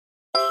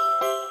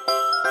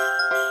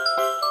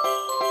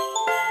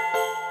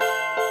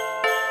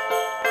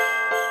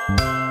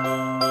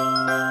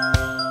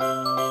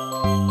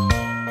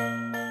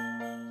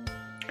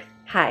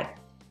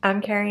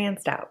I'm Carrie Ann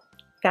Stout,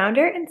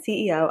 founder and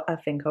CEO of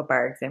Vinco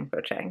Bar Exam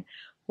Coaching.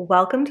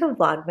 Welcome to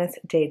Vlogmas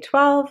Day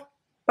 12,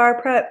 Bar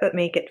Prep, but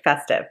make it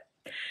festive.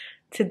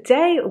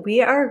 Today,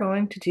 we are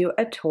going to do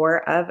a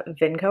tour of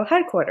Vinco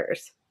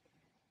Headquarters.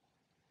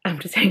 I'm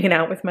just hanging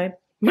out with my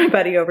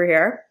buddy over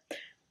here.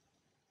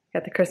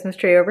 Got the Christmas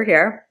tree over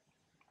here.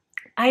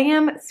 I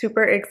am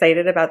super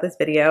excited about this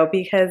video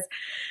because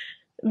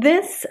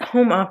this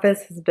home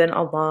office has been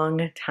a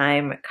long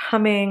time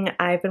coming.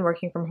 I've been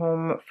working from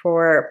home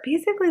for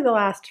basically the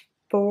last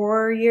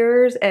 4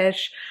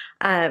 years-ish,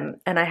 and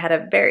I had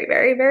a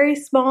very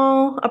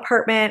small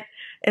apartment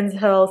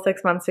until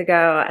 6 months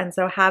ago, and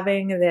so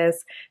having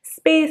this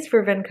space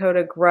for Vinco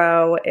to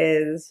grow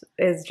is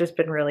just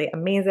been really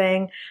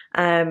amazing.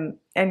 And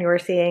you're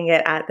seeing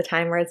it at the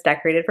time where it's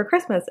decorated for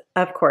Christmas,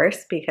 of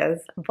course, because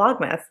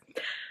Vlogmas.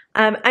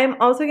 I'm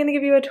also going to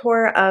give you a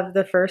tour of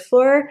the first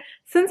floor.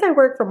 Since I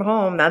work from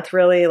home, that's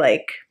really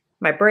like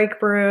my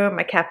break room,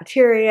 my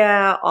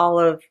cafeteria, all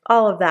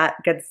of that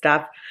good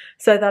stuff.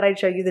 So I thought I'd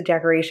show you the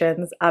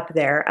decorations up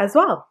there as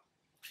well.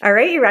 All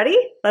right, you ready?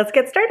 Let's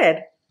get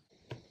started.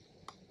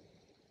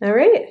 All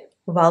right,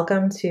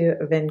 welcome to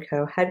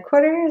Vinco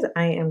Headquarters.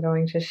 I am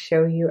going to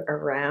show you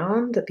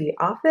around the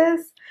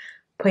office,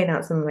 point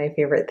out some of my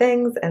favorite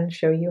things, and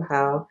show you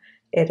how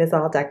it is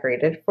all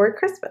decorated for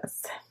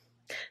Christmas.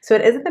 So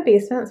it is in the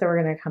basement, so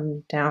we're going to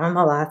come down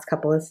the last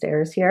couple of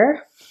stairs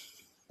here.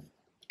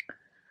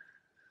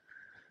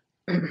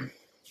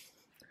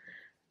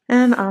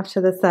 And off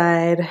to the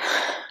side,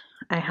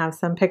 I have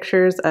some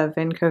pictures of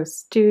Vinco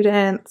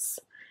students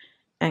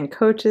and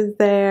coaches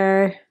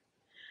there,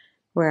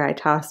 where I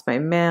tossed my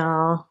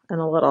mail and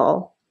a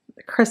little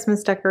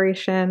Christmas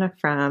decoration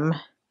from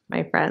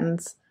my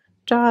friend's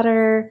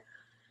daughter.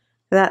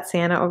 That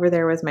Santa over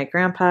there was my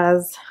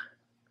grandpa's.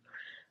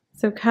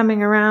 So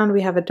coming around,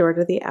 we have a door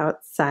to the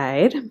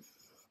outside.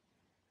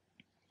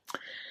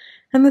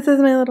 And this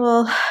is my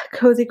little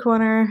cozy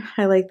corner.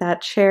 I like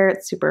that chair.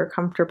 It's super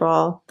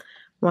comfortable.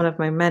 One of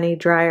my many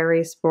dry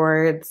erase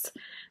boards.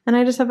 And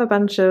I just have a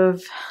bunch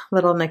of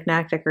little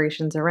knickknack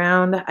decorations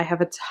around. I have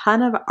a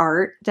ton of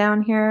art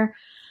down here.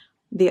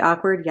 The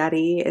Awkward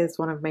Yeti is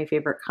one of my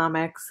favorite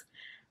comics,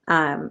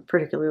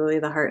 particularly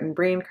the Heart and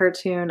Brain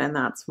cartoon, and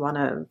that's one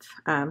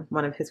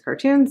of his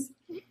cartoons.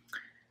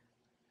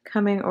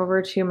 Coming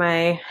over to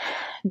my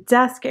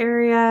desk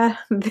area,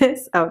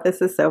 this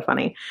is so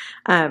funny.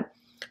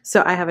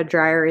 So I have a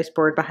dry erase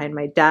board behind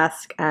my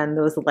desk, and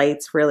those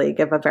lights really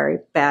give a very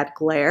bad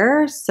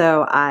glare.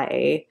 So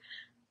I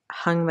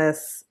hung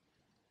this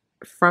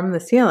from the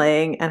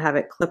ceiling and have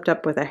it clipped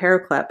up with a hair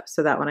clip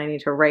so that when I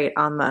need to write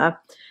on the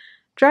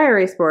dry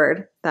erase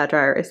board,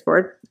 there's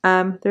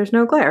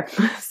no glare.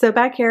 So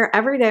back here,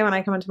 every day when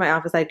I come into my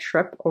office, I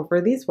trip over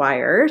these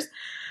wires.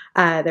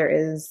 There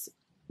is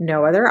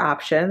no other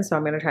option, so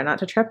I'm going to try not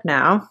to trip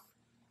now.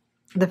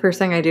 The first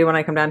thing I do when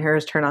I come down here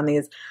is turn on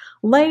these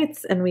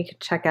lights, and we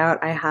could check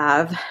out. I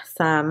have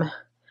some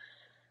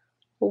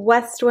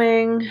West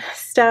Wing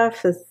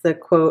stuff. This is a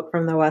quote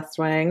from the West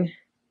Wing.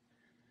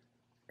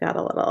 Got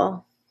a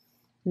little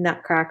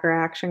nutcracker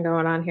action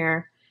going on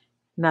here.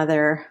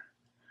 Another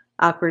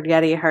Awkward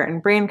Yeti Heart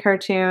and Brain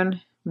cartoon.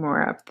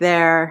 More up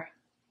there.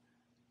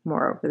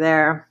 More over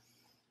there.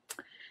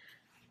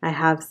 I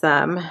have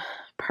some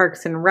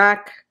Parks and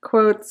Rec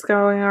quotes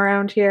going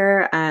around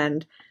here,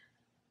 and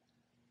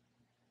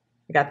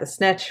I got the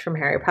Snitch from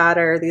Harry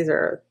Potter. These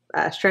are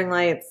string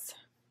lights.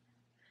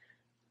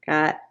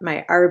 Got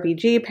my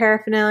RBG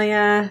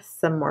paraphernalia,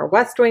 some more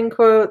West Wing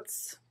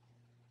quotes,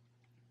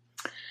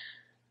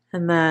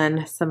 and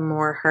then some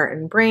more Heart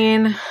and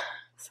Brain,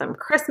 some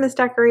Christmas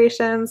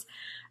decorations.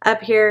 Up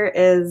here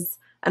is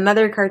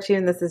another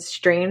cartoon. This is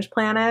Strange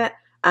Planet.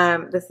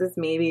 This is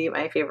maybe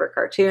my favorite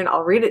cartoon.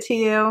 I'll read it to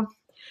you.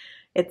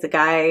 It's a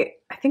guy,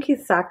 I think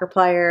he's a soccer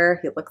player.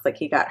 He looks like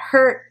he got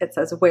hurt. It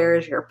says, "Where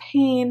is your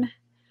pain?"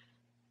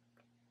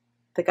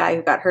 The guy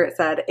who got hurt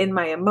said, "In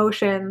my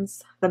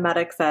emotions." The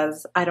medic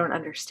says, "I don't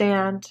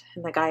understand."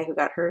 And the guy who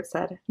got hurt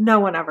said, "No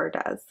one ever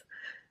does."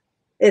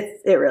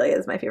 It really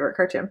is my favorite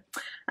cartoon.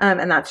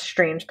 And that's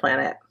Strange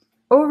Planet.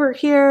 Over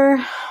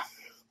here,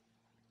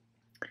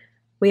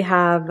 we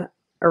have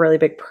a really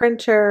big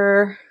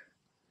printer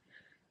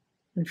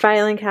and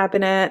filing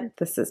cabinet.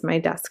 This is my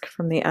desk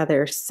from the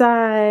other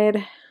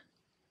side.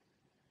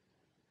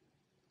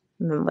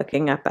 And then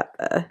looking up at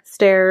the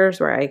stairs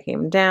where I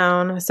came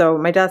down. So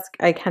my desk,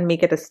 I can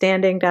make it a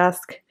standing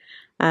desk.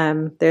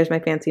 There's my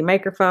fancy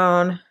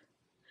microphone.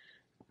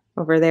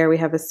 Over there we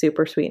have a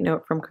super sweet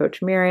note from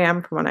Coach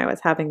Miriam from when I was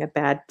having a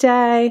bad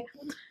day.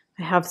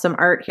 I have some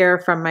art here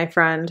from my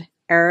friend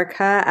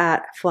Erica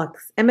at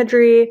Flux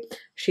Imagery.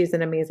 She's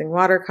an amazing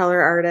watercolor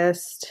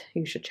artist.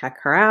 You should check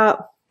her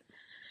out.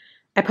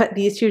 I put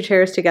these two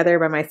chairs together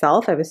by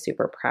myself. I was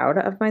super proud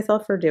of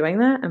myself for doing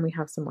that. And we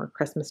have some more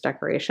Christmas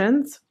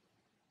decorations.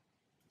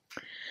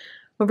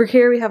 Over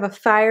here we have a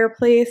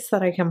fireplace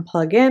that I can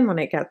plug in when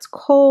it gets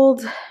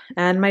cold,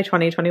 and my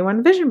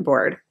 2021 vision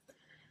board.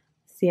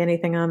 See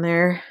anything on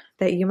there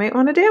that you might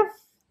want to do?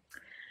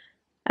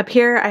 Up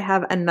here, I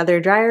have another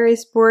dry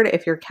erase board.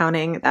 If you're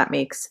counting, that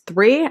makes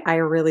 3. I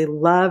really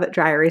love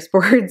dry erase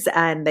boards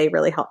and they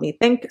really help me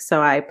think,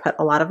 so I put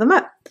a lot of them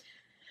up.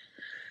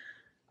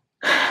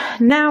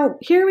 Now,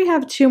 here we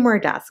have 2 more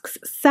desks.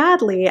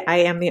 Sadly, I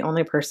am the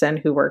only person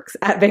who works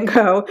at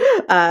Vinco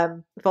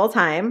full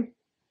time.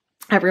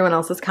 Everyone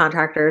else is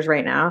contractors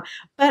right now,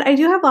 but I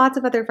do have lots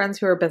of other friends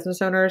who are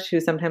business owners who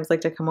sometimes like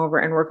to come over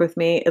and work with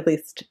me. At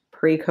least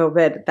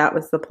pre-COVID, that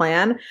was the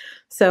plan.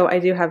 So I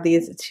do have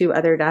these 2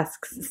 other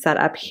desks set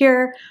up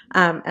here,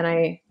 and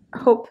I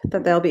hope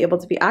that they'll be able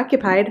to be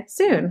occupied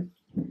soon.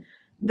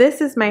 This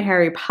is my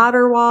Harry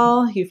Potter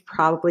wall. You've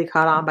probably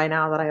caught on by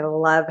now that I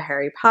love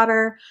Harry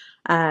Potter.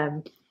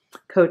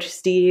 Coach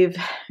Steve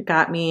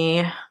got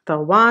me the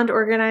wand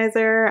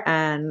organizer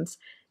and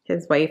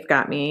his wife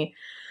got me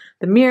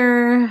the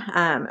mirror.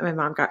 My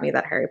mom got me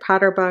that Harry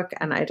Potter book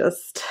and I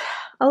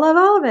love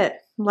all of it.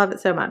 Love it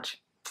so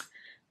much.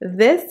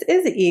 This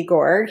is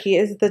Igor. He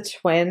is the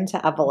twin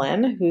to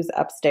Evelyn, who's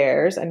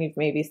upstairs, and you've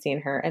maybe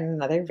seen her in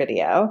another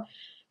video.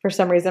 For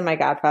some reason, my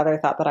godfather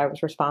thought that I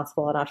was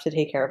responsible enough to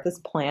take care of this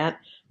plant,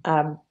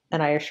 and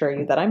I assure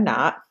you that I'm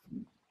not.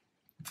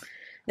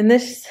 In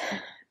this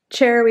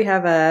chair, we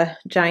have a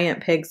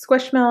giant pig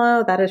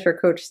squishmallow. That is for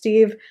Coach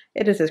Steve.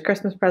 It is his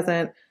Christmas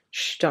present.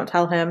 Shh, don't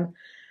tell him.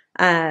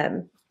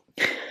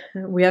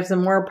 We have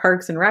some more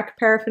Parks and Rec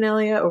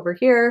paraphernalia over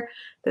here.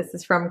 This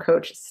is from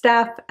Coach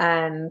Steph,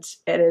 and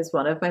it is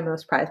one of my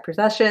most prized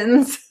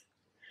possessions.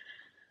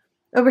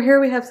 Over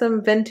here we have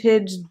some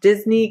vintage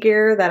Disney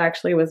gear that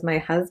actually was my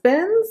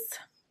husband's,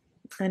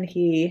 and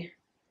he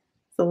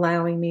is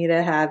allowing me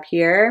to have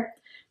here.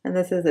 And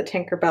this is a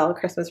Tinkerbell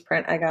Christmas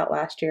print I got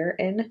last year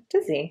in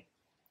Disney.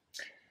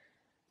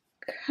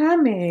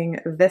 Coming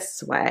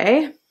this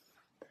way,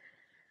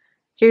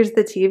 here's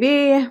the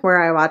TV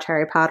where I watch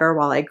Harry Potter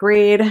while I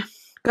grade.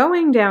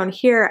 Going down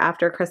here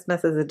after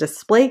Christmas is a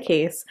display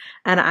case,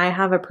 and I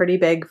have a pretty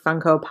big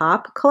Funko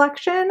Pop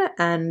collection,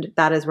 and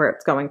that is where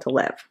it's going to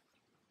live.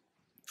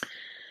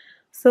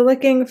 So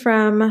looking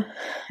from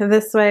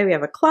this way, we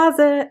have a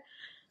closet,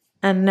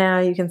 and now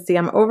you can see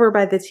I'm over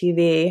by the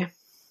TV.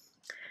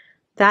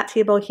 That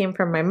table came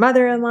from my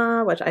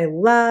mother-in-law, which I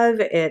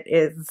love. It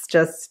is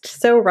just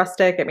so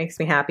rustic. It makes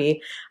me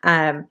happy.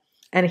 And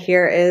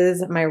here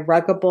is my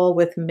Ruggable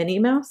with Minnie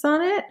Mouse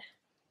on it.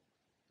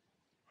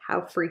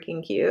 How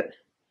freaking cute.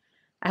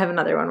 I have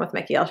another one with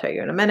Mickey I'll show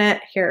you in a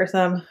minute. Here are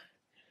some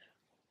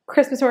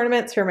Christmas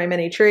ornaments for my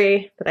mini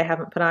tree that I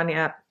haven't put on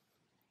yet.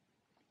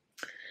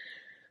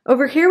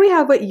 Over here we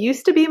have what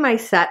used to be my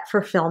set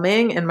for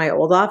filming in my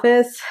old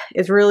office.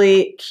 It's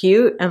really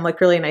cute and looked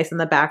really nice in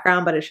the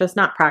background, but it's just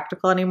not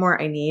practical anymore.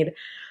 I need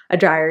a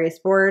dry erase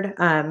board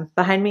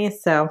behind me,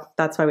 so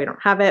that's why we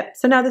don't have it.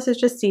 So now this is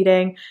just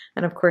seating,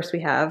 and of course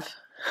we have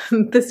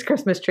this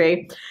Christmas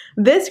tree.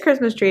 This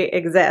Christmas tree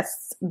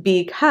exists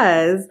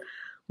because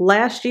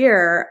last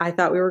year I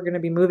thought we were going to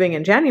be moving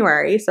in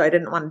January, so I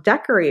didn't want to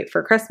decorate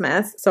for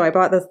Christmas, so I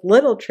bought this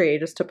little tree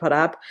just to put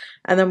up,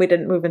 and then we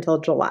didn't move until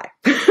July.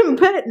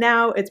 But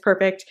now it's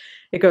perfect.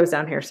 It goes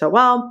down here so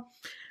well.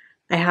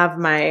 I have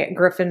my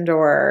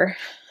Gryffindor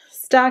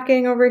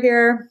stocking over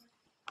here.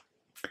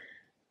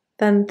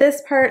 Then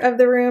this part of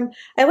the room,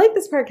 I like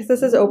this part because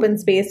this is open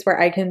space where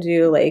I can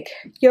do like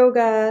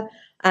yoga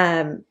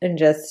and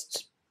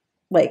just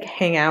like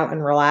hang out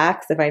and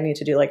relax if I need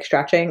to do like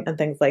stretching and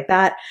things like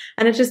that.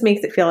 And it just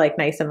makes it feel like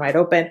nice and wide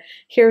open.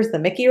 Here's the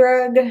Mickey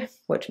rug,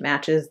 which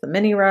matches the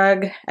mini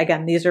rug.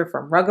 Again, these are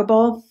from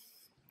Ruggable.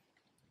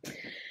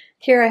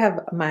 Here I have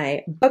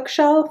my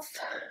bookshelf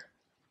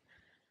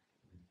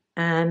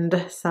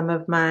and some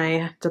of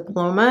my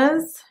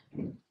diplomas.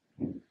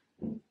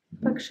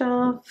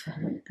 Bookshelf,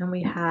 and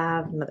we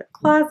have another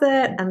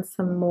closet and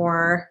some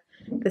more.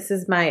 This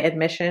is my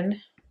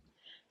admission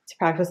to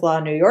practice law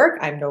in New York.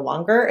 I'm no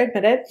longer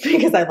admitted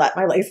because I let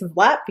my license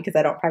lapse because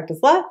I don't practice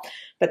law,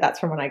 but that's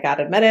from when I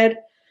got admitted.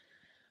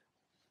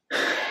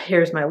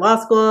 Here's my law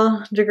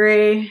school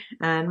degree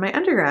and my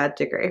undergrad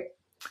degree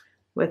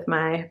with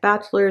my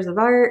bachelor's of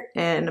art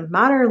in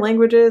modern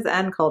languages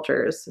and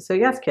cultures. So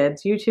yes,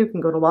 kids, you too can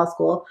go to law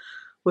school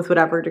with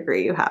whatever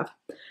degree you have.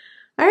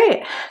 All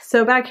right,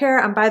 so back here,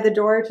 I'm by the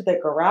door to the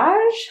garage.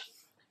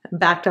 I'm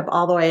backed up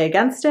all the way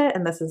against it,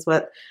 and this is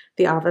what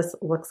the office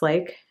looks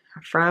like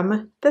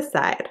from this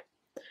side.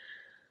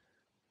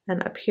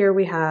 And up here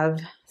we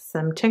have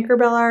some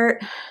Tinkerbell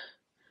art,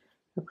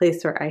 a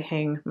place where I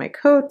hang my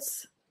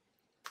coats,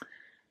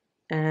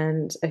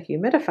 and a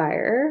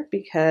humidifier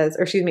because,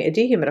 or excuse me, a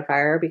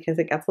dehumidifier because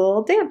it gets a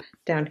little damp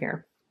down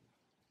here.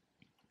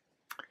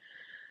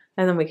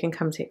 And then we can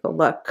come take a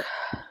look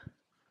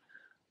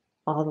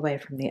all the way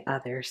from the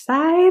other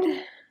side.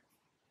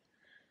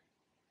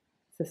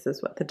 This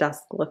is what the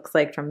desk looks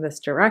like from this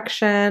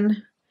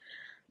direction.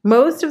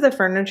 Most of the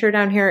furniture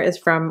down here is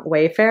from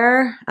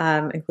Wayfair,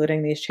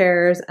 including these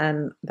chairs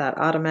and that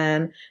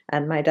ottoman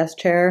and my desk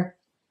chair.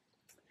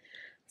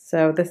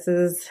 So this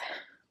is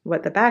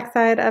what the back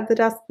side of the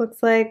desk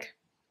looks like.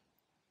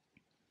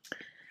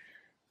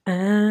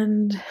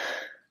 And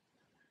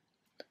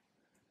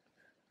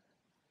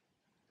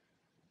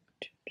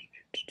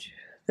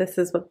this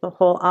is what the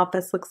whole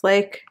office looks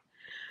like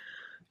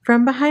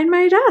from behind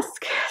my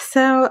desk.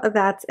 So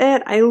that's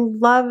it. I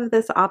love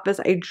this office.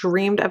 I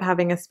dreamed of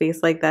having a space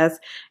like this.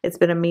 It's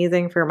been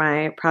amazing for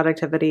my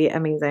productivity,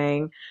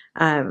 amazing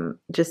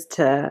just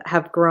to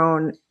have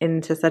grown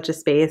into such a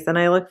space. And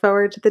I look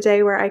forward to the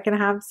day where I can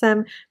have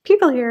some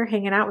people here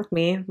hanging out with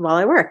me while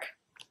I work.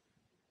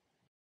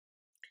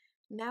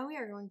 Now we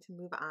are going to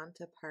move on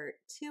to part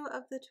 2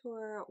 of the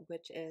tour,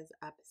 which is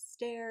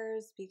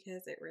upstairs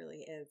because it really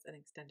is an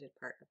extended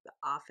part of the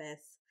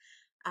office.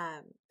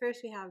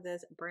 First, we have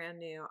this brand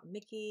new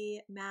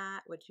Mickey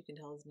mat, which you can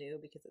tell is new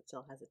because it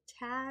still has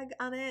a tag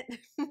on it.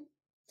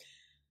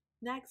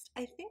 Next,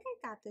 I think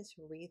I got this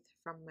wreath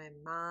from my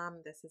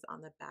mom. This is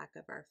on the back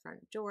of our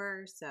front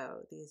door.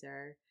 So these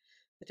are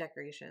the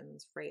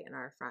decorations right in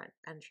our front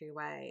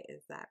entryway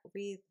is that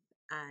wreath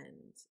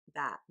and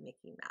that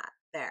Mickey mat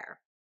there.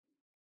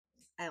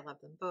 I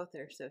love them both.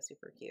 They're so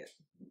super cute.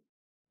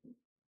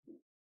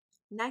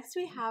 Next,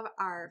 we have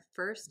our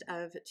first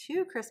of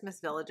 2 Christmas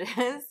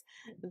villages.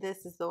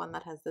 This is the one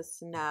that has the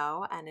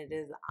snow, and it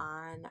is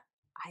on,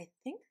 I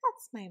think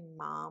that's my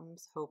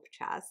mom's hope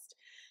chest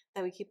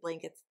that we keep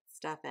blankets and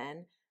stuff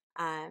in.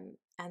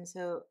 And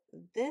so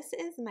this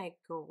is my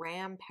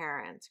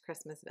grandparents'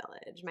 Christmas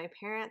village. My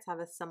parents have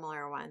a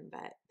similar one,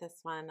 but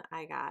this one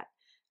I got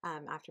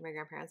after my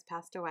grandparents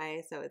passed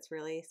away, so it's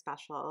really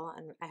special.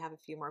 And I have a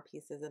few more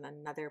pieces in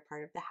another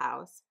part of the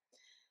house.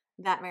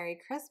 That Merry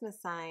Christmas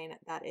sign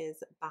that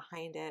is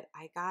behind it,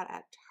 I got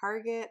at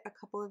Target a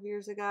couple of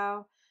years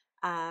ago.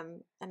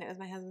 And it was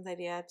my husband's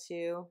idea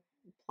to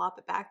plop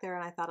it back there,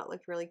 and I thought it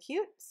looked really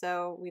cute.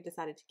 So we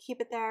decided to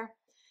keep it there.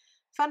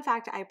 Fun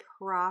fact, I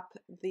prop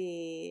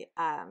the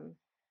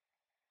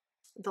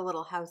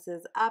little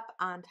houses up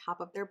on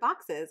top of their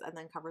boxes and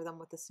then cover them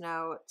with the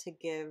snow to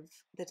give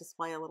the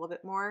display a little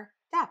bit more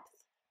depth.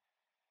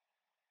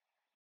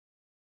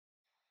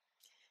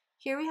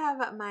 Here we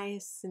have my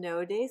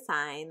snow day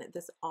sign.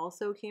 This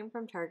also came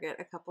from Target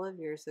a couple of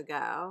years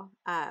ago.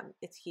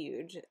 It's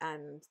huge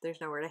and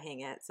there's nowhere to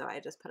hang it, so I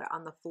just put it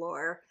on the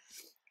floor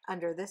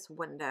under this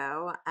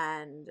window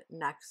and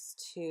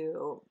next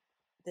to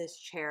this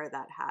chair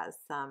that has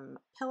some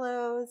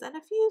pillows and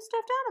a few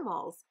stuffed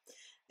animals.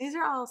 These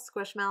are all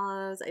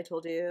Squishmallows. I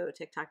told you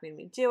TikTok made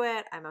me do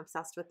it. I'm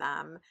obsessed with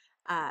them.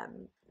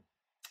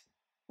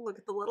 Look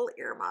at the little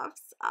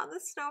earmuffs on the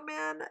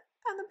snowman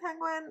and the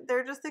penguin.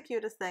 They're just the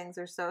cutest things.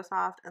 They're so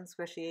soft and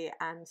squishy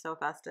and so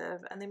festive,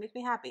 and they make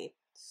me happy.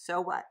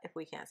 So what if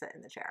we can't sit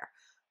in the chair?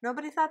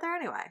 Nobody sat there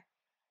anyway.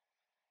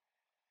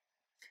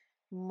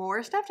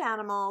 More stuffed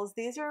animals.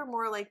 These are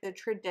more like the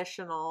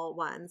traditional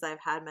ones. I've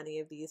had many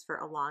of these for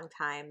a long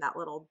time. That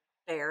little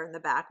bear in the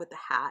back with the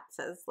hat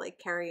says like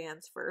Carrie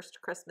Ann's first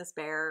Christmas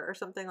bear or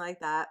something like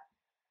that.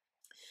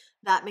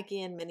 That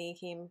Mickey and Minnie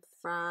came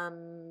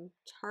from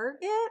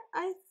Target,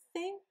 I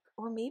think,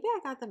 or maybe I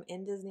got them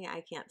in Disney,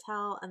 I can't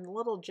tell. And the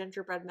little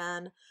gingerbread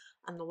men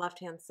on the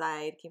left-hand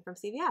side came from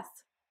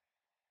CVS.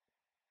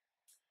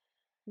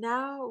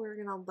 Now we're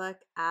going to look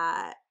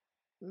at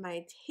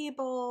my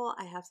table.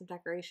 I have some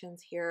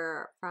decorations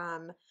here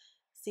from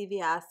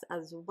CVS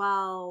as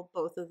well,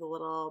 both of the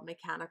little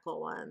mechanical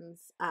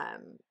ones.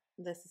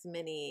 This is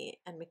Minnie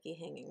and Mickey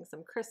hanging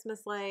some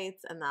Christmas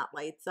lights, and that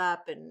lights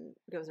up and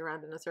goes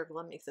around in a circle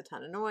and makes a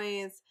ton of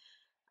noise.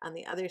 On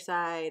the other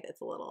side, it's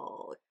a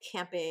little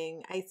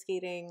camping, ice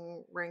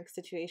skating rink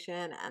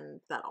situation, and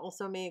that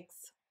also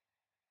makes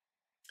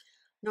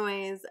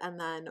noise. And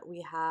then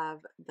we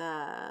have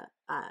the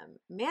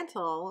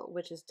mantle,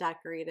 which is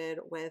decorated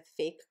with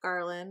fake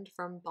garland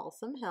from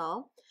Balsam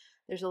Hill.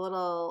 There's a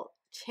little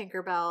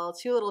Tinkerbell,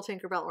 2 little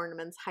Tinkerbell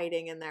ornaments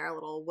hiding in there, a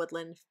little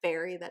woodland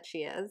fairy that she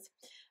is.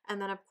 And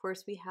then, of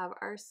course, we have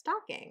our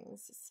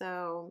stockings.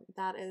 So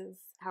that is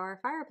how our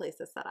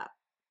fireplace is set up.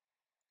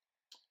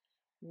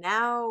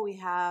 Now we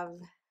have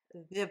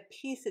the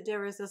piece de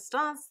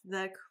resistance,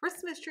 the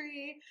Christmas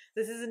tree.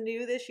 This is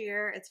new this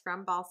year. It's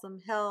from Balsam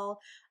Hill.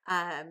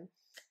 I'm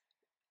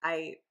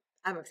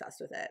obsessed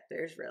with it.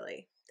 There's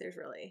really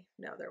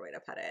no other way to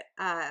put it.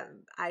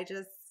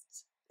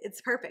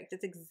 It's perfect.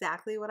 It's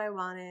exactly what I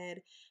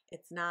wanted.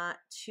 It's not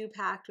too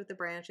packed with the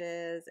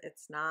branches.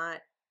 It's not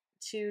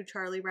too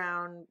Charlie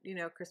Brown,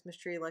 Christmas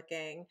tree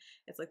looking.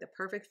 It's like the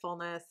perfect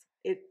fullness.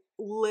 It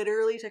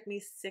literally took me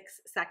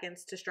 6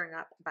 seconds to string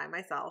up by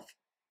myself.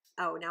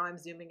 Oh, now I'm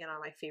zooming in on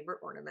my favorite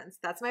ornaments.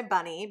 That's my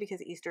bunny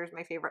because Easter is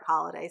my favorite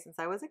holiday since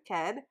I was a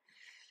kid.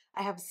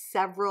 I have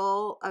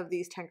several of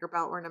these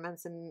Tinkerbell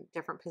ornaments in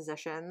different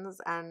positions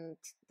and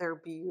they're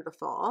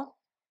beautiful.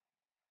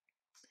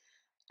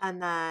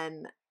 And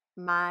then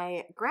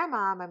my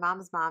grandma, my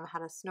mom's mom,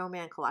 had a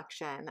snowman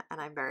collection,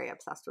 and I'm very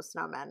obsessed with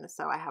snowmen.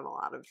 So I have a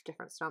lot of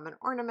different snowman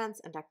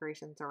ornaments and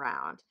decorations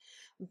around.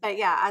 But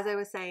yeah, as I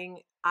was saying,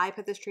 I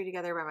put this tree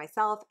together by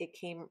myself. It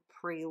came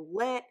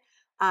pre-lit.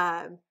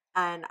 And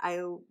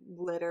I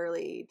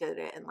literally did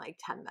it in like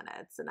 10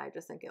 minutes. And I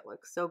just think it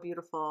looks so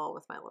beautiful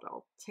with my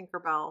little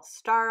Tinkerbell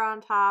star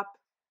on top.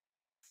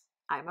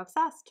 I'm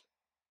obsessed.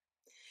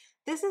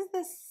 This is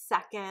the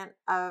second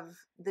of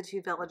the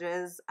two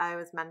villages I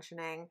was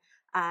mentioning.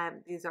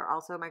 These are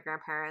also my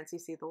grandparents. You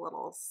see the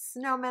little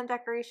snowman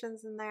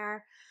decorations in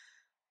there.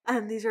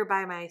 And these are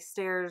by my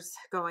stairs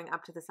going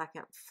up to the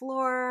second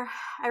floor.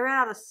 I ran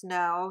out of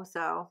snow,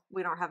 so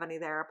we don't have any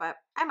there, but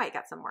I might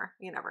get some more.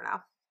 You never know.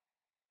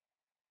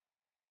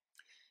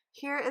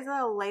 Here is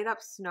a light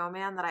up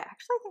snowman that I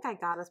actually think I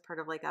got as part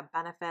of like a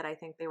benefit. I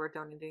think they were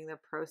donating the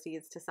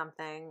proceeds to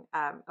something.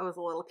 It was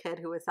a little kid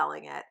who was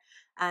selling it.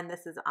 And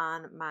this is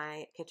on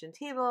my kitchen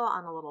table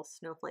on a little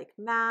snowflake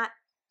mat.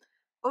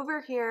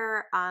 Over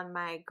here on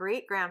my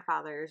great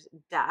grandfather's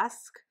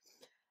desk,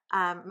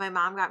 my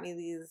mom got me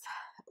these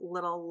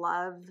little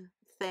love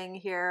thing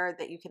here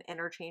that you can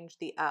interchange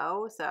the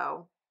O.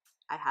 So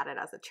I had it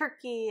as a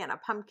turkey and a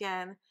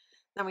pumpkin.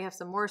 Then we have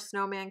some more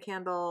snowman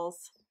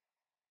candles.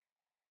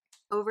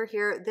 Over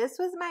here, this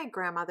was my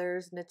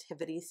grandmother's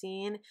nativity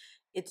scene.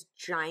 It's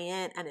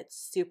giant and it's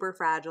super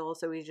fragile,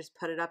 so we just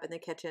put it up in the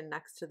kitchen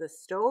next to the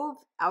stove,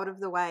 out of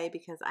the way,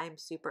 because I'm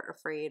super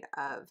afraid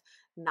of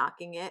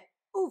knocking it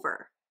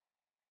over.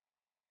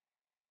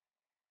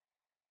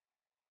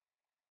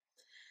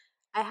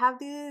 I have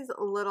these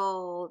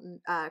little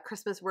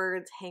Christmas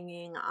words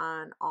hanging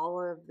on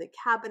all of the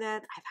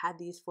cabinet. I've had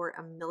these for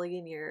a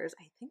million years.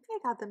 I think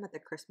I got them at the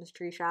Christmas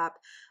tree shop.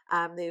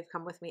 They've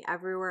come with me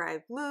everywhere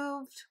I've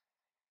moved.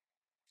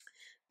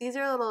 These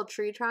are little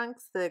tree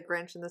trunks, the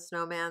Grinch and the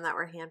Snowman, that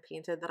were hand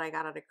painted that I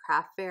got at a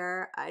craft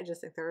fair. I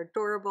just think they're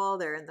adorable.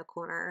 They're in the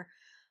corner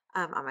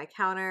on my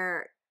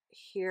counter.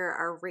 Here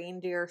are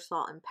reindeer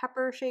salt and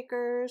pepper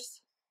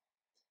shakers.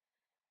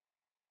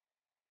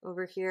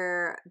 Over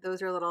here,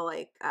 those are little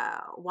like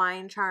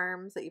wine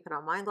charms that you put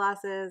on wine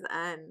glasses,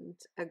 and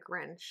a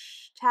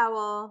Grinch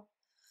towel.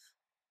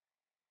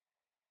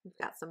 We've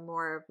got some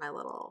more of my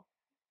little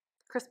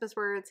Christmas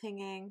words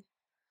hanging.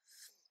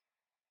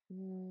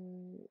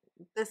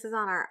 This is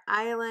on our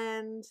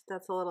island.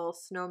 That's a little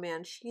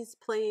snowman cheese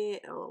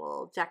plate, a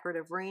little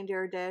decorative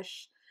reindeer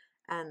dish,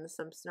 and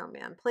some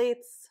snowman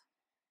plates.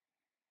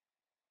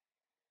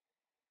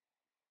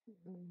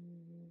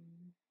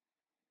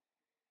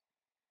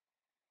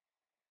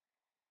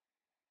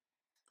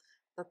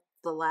 That's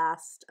the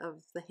last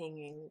of the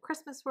hanging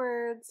Christmas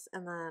words.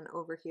 And then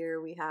over here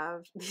we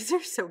have, these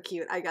are so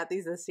cute. I got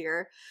these this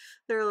year.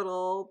 They're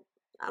little,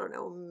 I don't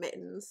know,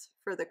 mittens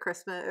for the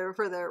Christmas or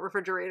for the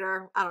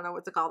refrigerator. I don't know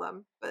what to call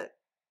them, but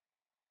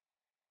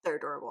they're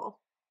adorable.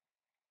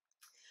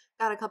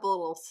 Got a couple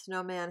little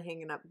snowman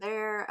hanging up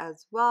there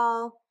as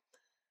well.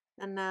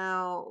 And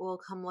now we'll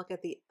come look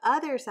at the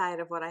other side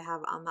of what I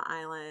have on the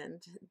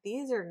island.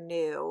 These are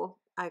new.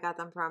 I got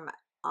them from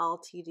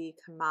LTD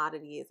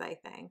Commodities, I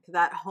think.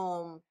 That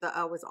home, the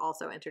O was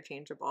also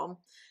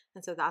interchangeable.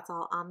 And so that's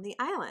all on the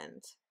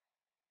island.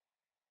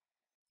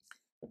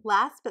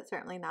 Last but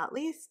certainly not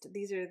least,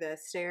 these are the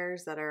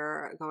stairs that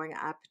are going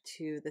up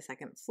to the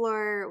second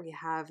floor. We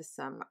have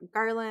some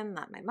garland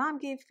that my mom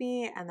gave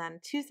me, and then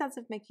 2 sets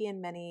of Mickey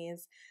and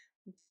Minnie's.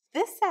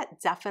 This set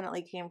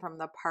definitely came from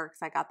the parks.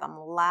 I got them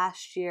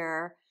last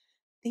year.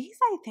 These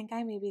I think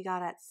I maybe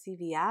got at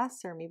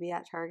CVS or maybe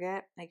at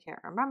Target. I can't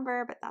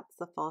remember, but that's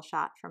the full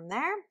shot from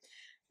there.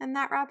 And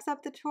that wraps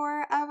up the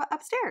tour of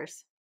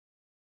upstairs.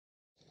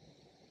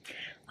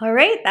 All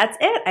right, that's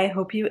it. I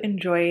hope you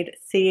enjoyed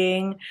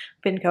seeing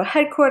Vinco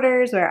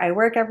Headquarters, where I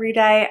work every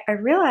day. I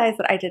realized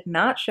that I did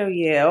not show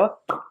you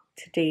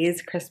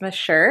today's Christmas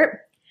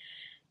shirt.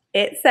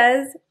 It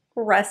says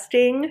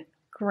Resting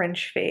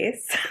Grinch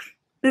Face.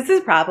 This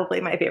is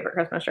probably my favorite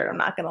Christmas shirt, I'm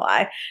not gonna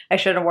lie. I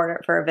should have worn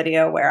it for a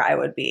video where I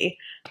would be,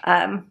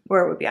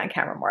 where it would be on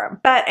camera more.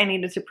 But I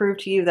needed to prove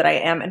to you that I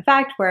am, in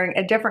fact, wearing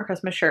a different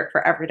Christmas shirt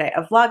for every day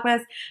of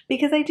Vlogmas,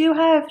 because I do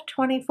have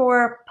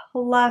 24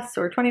 plus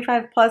or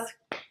 25 plus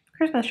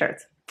Christmas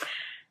shirts.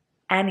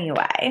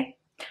 Anyway,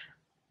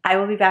 I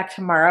will be back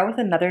tomorrow with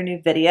another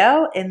new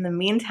video. In the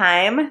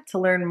meantime, to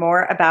learn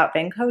more about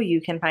Vinco,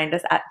 you can find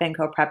us at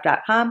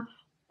vincoprep.com,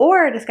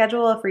 or to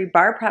schedule a free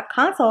bar prep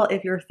consult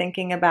if you're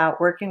thinking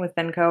about working with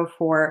Vinco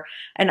for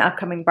an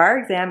upcoming bar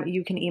exam,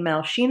 you can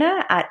email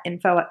Sheena at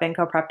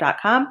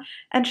info@vincoprep.com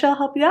and she'll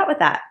help you out with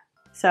that.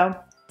 So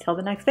till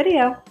the next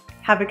video,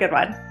 have a good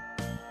one.